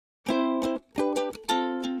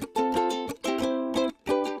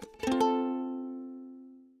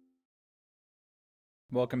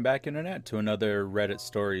Welcome back, Internet, to another Reddit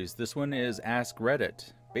Stories. This one is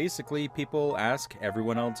AskReddit. Basically, people ask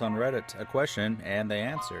everyone else on Reddit a question and they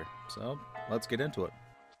answer. So, let's get into it.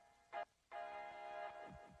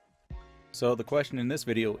 So, the question in this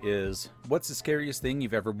video is, what's the scariest thing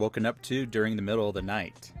you've ever woken up to during the middle of the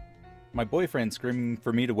night? My boyfriend screaming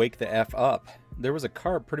for me to wake the F up. There was a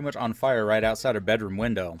car pretty much on fire right outside our bedroom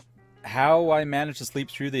window. How I managed to sleep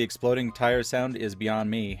through the exploding tire sound is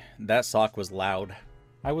beyond me. That sock was loud.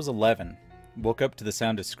 I was 11, woke up to the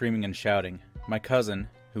sound of screaming and shouting. My cousin,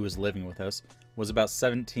 who was living with us, was about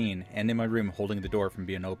 17 and in my room holding the door from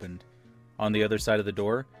being opened. On the other side of the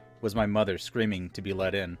door was my mother screaming to be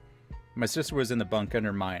let in. My sister was in the bunk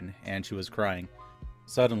under mine and she was crying.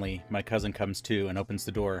 Suddenly, my cousin comes to and opens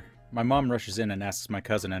the door. My mom rushes in and asks my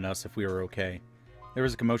cousin and us if we were okay. There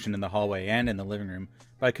was a commotion in the hallway and in the living room,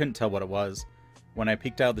 but I couldn't tell what it was. When I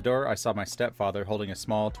peeked out the door, I saw my stepfather holding a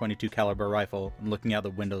small .22 caliber rifle and looking out the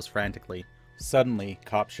windows frantically. Suddenly,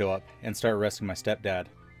 cops show up and start arresting my stepdad.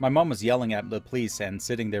 My mom was yelling at the police and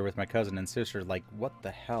sitting there with my cousin and sister like, what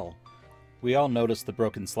the hell? We all noticed the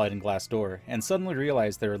broken sliding glass door and suddenly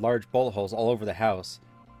realized there were large bullet holes all over the house,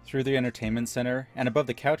 through the entertainment center, and above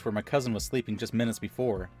the couch where my cousin was sleeping just minutes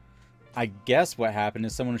before. I guess what happened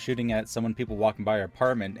is someone was shooting at people walking by our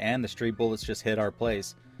apartment and the stray bullets just hit our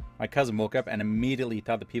place. My cousin woke up and immediately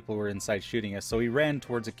thought the people were inside shooting us, so he ran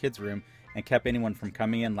towards a kid's room and kept anyone from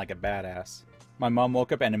coming in like a badass. My mom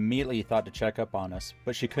woke up and immediately thought to check up on us,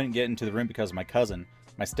 but she couldn't get into the room because of my cousin.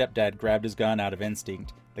 My stepdad grabbed his gun out of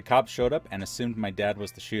instinct. The cops showed up and assumed my dad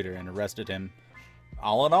was the shooter and arrested him.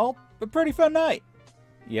 All in all, a pretty fun night.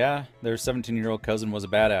 Yeah, their 17-year-old cousin was a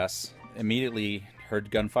badass. Immediately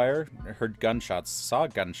heard gunfire, heard gunshots, saw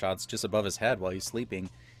gunshots just above his head while he's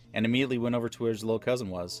sleeping, and immediately went over to where his little cousin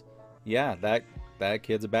was. Yeah, that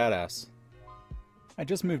kid's a badass. I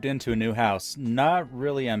just moved into a new house, not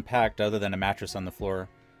really unpacked other than a mattress on the floor.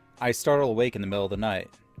 I startle awake in the middle of the night.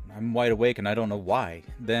 I'm wide awake and I don't know why.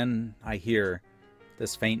 Then I hear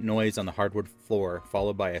this faint noise on the hardwood floor,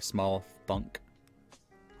 followed by a small thunk.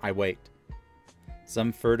 I wait.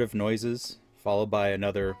 Some furtive noises, followed by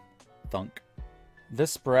another thunk.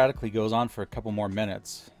 This sporadically goes on for a couple more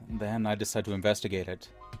minutes, then I decide to investigate it.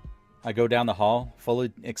 I go down the hall,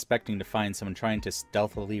 fully expecting to find someone trying to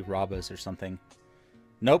stealthily rob us or something.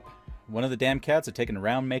 Nope. One of the damn cats had taken a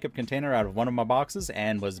round makeup container out of one of my boxes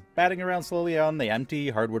and was batting around slowly on the empty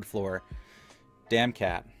hardwood floor. Damn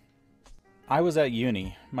cat. I was at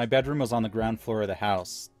uni. My bedroom was on the ground floor of the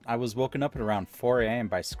house. I was woken up at around 4 a.m.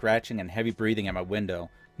 by scratching and heavy breathing at my window,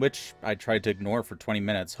 which I tried to ignore for 20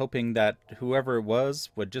 minutes, hoping that whoever it was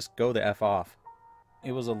would just go the F off.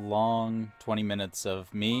 It was a long 20 minutes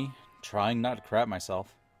of me trying not to crap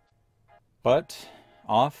myself. But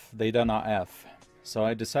off they done not F. So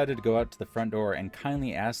I decided to go out to the front door and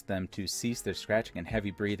kindly ask them to cease their scratching and heavy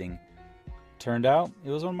breathing. Turned out it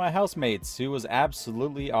was one of my housemates who was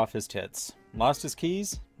absolutely off his tits. Lost his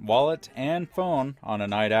keys, wallet, and phone on a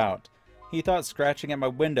night out. He thought scratching at my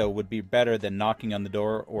window would be better than knocking on the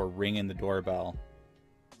door or ringing the doorbell.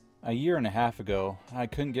 A year and a half ago, I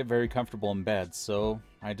couldn't get very comfortable in bed, so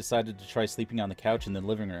I decided to try sleeping on the couch in the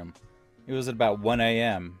living room. It was at about 1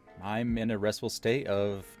 a.m. I'm in a restful state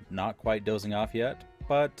of not quite dozing off yet,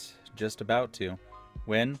 but just about to,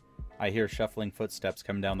 when I hear shuffling footsteps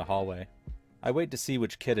come down the hallway. I wait to see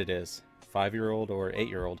which kid it is, 5-year-old or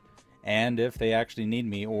 8-year-old, and if they actually need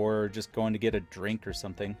me or just going to get a drink or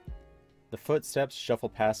something. The footsteps shuffle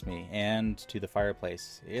past me and to the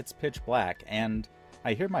fireplace. It's pitch black, and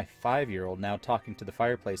I hear my 5-year-old now talking to the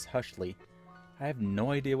fireplace hushedly. I have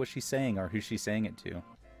no idea what she's saying or who she's saying it to.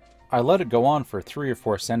 I let it go on for 3 or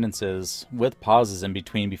 4 sentences, with pauses in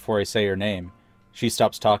between before I say her name. She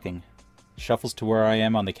stops talking, shuffles to where I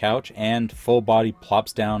am on the couch, and full body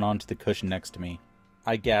plops down onto the cushion next to me.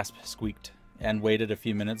 I gasped, squeaked, and waited a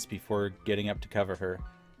few minutes before getting up to cover her.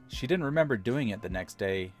 She didn't remember doing it the next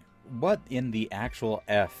day. What in the actual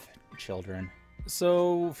F, children?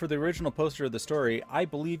 So, for the original poster of the story, I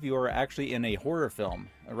believe you are actually in a horror film.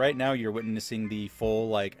 Right now you're witnessing the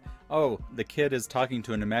full, oh, the kid is talking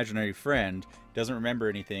to an imaginary friend, doesn't remember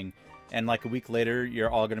anything, and a week later you're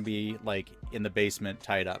all going to be, in the basement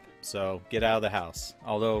tied up. So, get out of the house.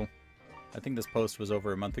 Although, I think this post was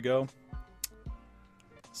over a month ago.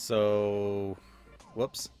 So,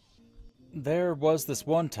 whoops. There was this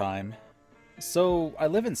one time. So, I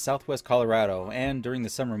live in southwest Colorado, and during the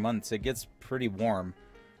summer months it gets pretty warm.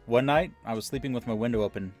 One night, I was sleeping with my window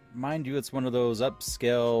open. Mind you, it's one of those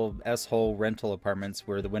upscale S-hole rental apartments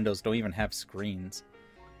where the windows don't even have screens.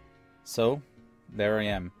 So, there I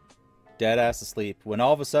am, dead ass asleep, when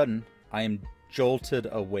all of a sudden, I am jolted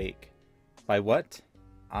awake. By what?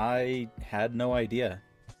 I had no idea.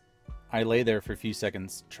 I lay there for a few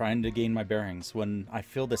seconds, trying to gain my bearings, when I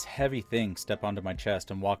feel this heavy thing step onto my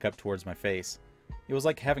chest and walk up towards my face. It was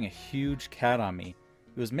like having a huge cat on me.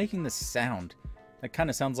 It was making this sound. That kind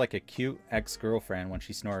of sounds like a cute ex-girlfriend when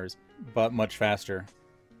she snores, but much faster.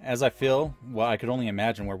 As I feel, well, I could only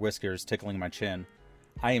imagine where Whiskers tickling my chin.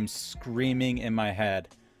 I am screaming in my head,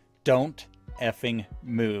 "Don't effing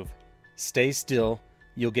move. Stay still.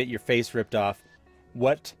 You'll get your face ripped off.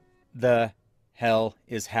 What the hell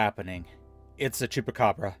is happening? It's a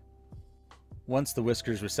chupacabra." Once the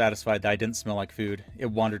Whiskers were satisfied that I didn't smell like food, it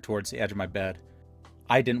wandered towards the edge of my bed.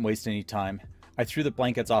 I didn't waste any time. I threw the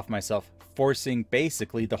blankets off myself, forcing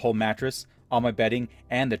basically the whole mattress, all my bedding,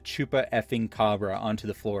 and the chupa effing cabra onto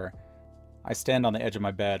the floor. I stand on the edge of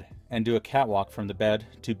my bed and do a catwalk from the bed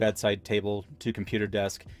to bedside table to computer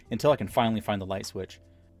desk until I can finally find the light switch.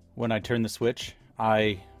 When I turned the switch,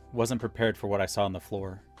 I wasn't prepared for what I saw on the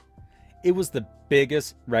floor. It was the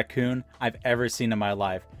biggest raccoon I've ever seen in my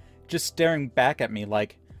life, just staring back at me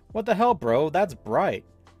like, "What the hell, bro? That's bright."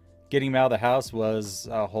 Getting him out of the house was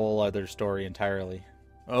a whole other story entirely.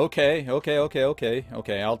 Okay,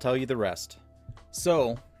 I'll tell you the rest.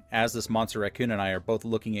 So, as this monster raccoon and I are both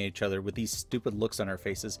looking at each other with these stupid looks on our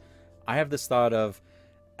faces, I have this thought of,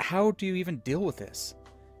 how do you even deal with this?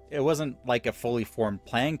 It wasn't like a fully formed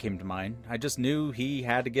plan came to mind, I just knew he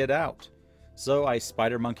had to get out. So I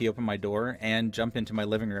spider monkey open my door and jump into my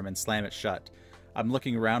living room and slam it shut. I'm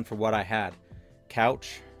looking around for what I had.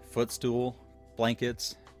 Couch, footstool,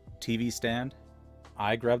 blankets, TV stand.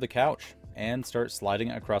 I grab the couch and start sliding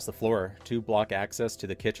it across the floor to block access to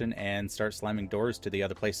the kitchen and start slamming doors to the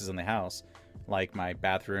other places in the house, like my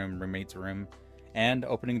bathroom, roommate's room, and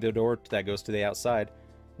opening the door that goes to the outside,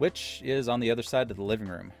 which is on the other side of the living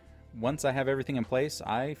room. Once I have everything in place,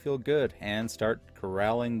 I feel good and start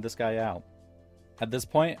corralling this guy out. At this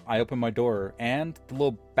point, I open my door and the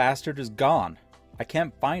little bastard is gone. I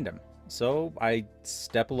can't find him. So I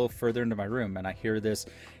step a little further into my room and I hear this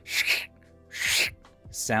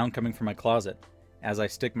sound coming from my closet. As I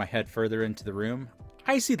stick my head further into the room,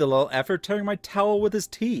 I see the little effer tearing my towel with his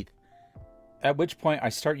teeth. At which point I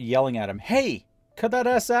start yelling at him, "Hey, cut that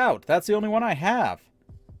ass out. That's the only one I have."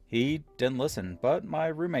 He didn't listen, but my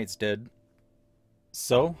roommates did.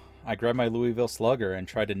 So I grabbed my Louisville Slugger and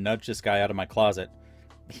tried to nudge this guy out of my closet.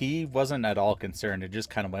 He wasn't at all concerned and just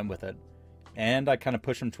kind of went with it. And I kind of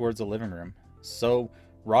pushed him towards the living room. So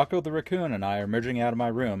Rocco the raccoon and I are merging out of my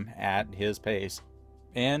room at his pace.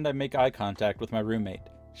 And I make eye contact with my roommate.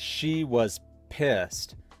 She was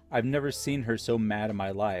pissed. I've never seen her so mad in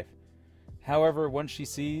my life. However, once she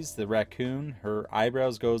sees the raccoon, her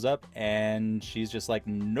eyebrows goes up and she's just like,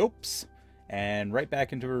 "Nopes," and right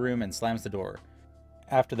back into her room and slams the door.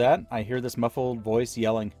 After that, I hear this muffled voice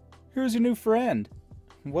yelling, "Here's your new friend."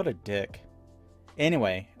 What a dick.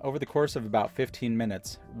 Anyway, over the course of about 15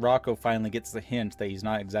 minutes, Rocco finally gets the hint that he's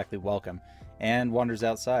not exactly welcome, and wanders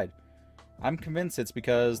outside. I'm convinced it's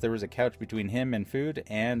because there was a couch between him and food,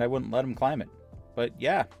 and I wouldn't let him climb it. But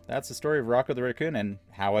yeah, that's the story of Rocco the raccoon and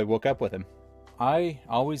how I woke up with him. I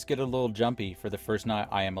always get a little jumpy for the first night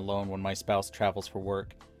I am alone when my spouse travels for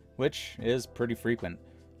work, which is pretty frequent.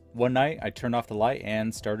 One night, I turned off the light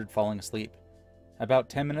and started falling asleep. About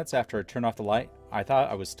 10 minutes after I turned off the light, I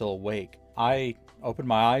thought I was still awake. I opened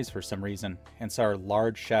my eyes for some reason and saw a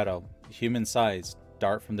large shadow, human-sized,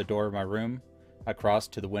 dart from the door of my room across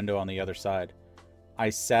to the window on the other side. I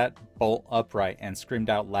sat bolt upright and screamed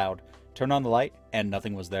out loud, turned on the light, and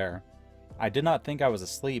nothing was there. I did not think I was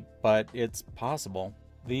asleep, but it's possible.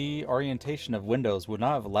 The orientation of windows would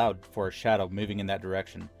not have allowed for a shadow moving in that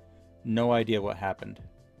direction. No idea what happened.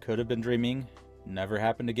 Could have been dreaming. Never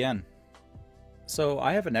happened again. So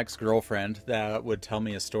I have an ex-girlfriend that would tell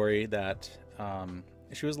me a story that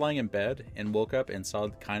she was lying in bed and woke up and saw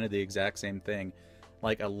kind of the exact same thing,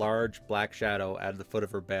 like a large black shadow at the foot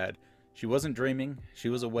of her bed. She wasn't dreaming, she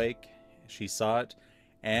was awake, she saw it,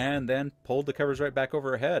 and then pulled the covers right back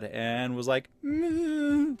over her head and was like,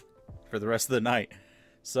 "Mm," for the rest of the night.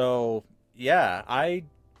 So yeah, I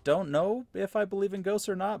don't know if I believe in ghosts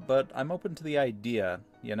or not, but I'm open to the idea,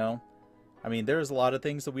 you know? I mean, there's a lot of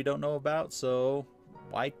things that we don't know about, so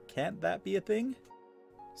why can't that be a thing?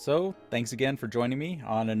 So, thanks again for joining me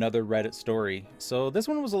on another Reddit story. So, this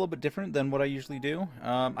one was a little bit different than what I usually do.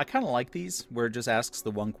 I kind of like these, where it just asks the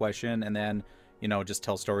one question and then, you know, just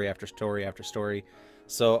tell story after story after story.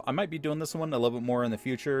 So, I might be doing this one a little bit more in the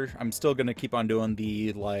future. I'm still going to keep on doing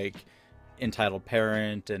the, like, entitled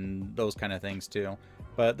parent and those kind of things too.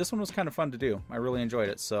 But this one was kind of fun to do. I really enjoyed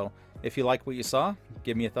it. So, if you like what you saw,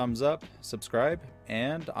 give me a thumbs up, subscribe,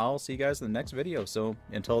 and I'll see you guys in the next video. So,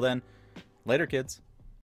 until then, later kids.